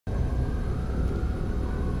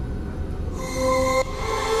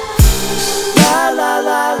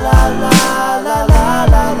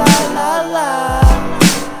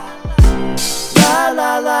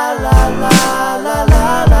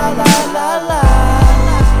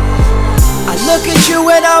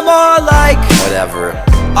I'm all like, whatever.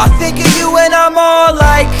 I think of you and I'm all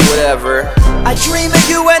like, whatever. I dream of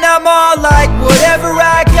you and I'm all like, whatever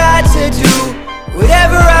I got to do,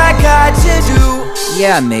 whatever I got to do.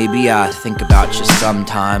 Yeah, maybe I think about you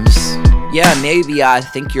sometimes. Yeah, maybe I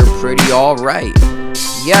think you're pretty alright.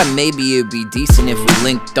 Yeah, maybe it'd be decent if we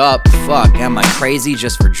linked up. Fuck, am I crazy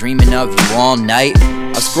just for dreaming of you all night?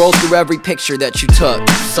 I scrolled through every picture that you took.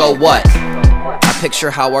 So what? I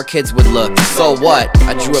picture how our kids would look. So what?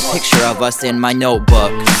 I drew a picture of us in my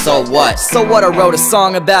notebook. So what? So what? I wrote a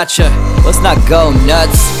song about you. Let's not go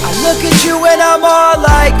nuts. I look at you and I'm all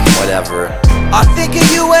like, whatever. I think of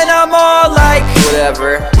you and I'm all like,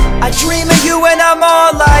 whatever. I dream of you and I'm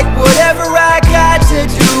all like, whatever I got to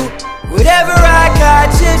do, whatever I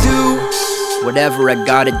got to do. Whatever I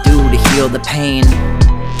gotta do to heal the pain,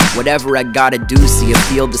 whatever I gotta do so you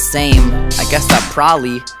feel the same. I guess I'd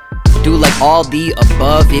probably do like all the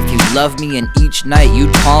above if you love me, and each night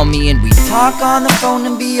you'd call me and we'd talk on the phone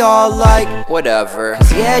and be all like, whatever.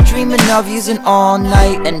 Yeah, dreaming of you's an all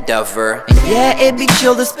night endeavor. And yeah, it'd be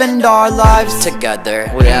chill to spend our lives together.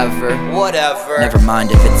 Whatever, whatever. Never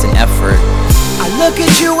mind if it's an effort. I look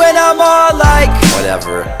at you and I'm all like,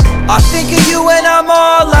 whatever. I think of you and I'm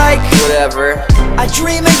all like, whatever. I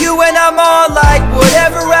dream of you and I'm all like,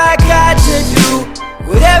 whatever I got to do,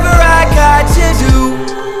 whatever I got to do.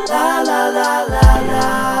 La la la la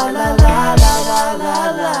la la la la la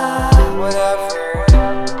la, whatever.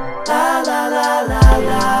 La la la la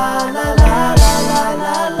la la la la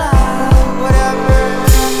la la, whatever.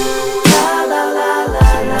 La la la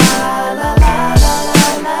la la la la la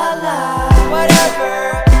la la, whatever.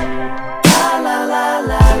 La la la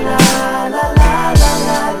la la la la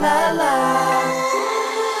la la la.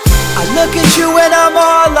 I look at you and I'm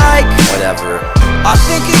all like, whatever. I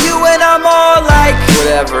think of you and I'm all like,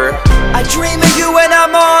 whatever. I dream of you and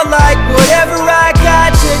I'm all like, whatever I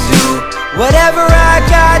got to do, whatever I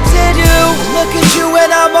got to do. Look at you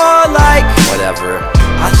and I'm all like, whatever.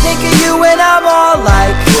 I think of you and I'm all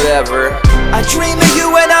like, whatever. I dream of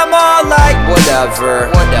you and I'm all like,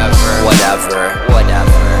 whatever.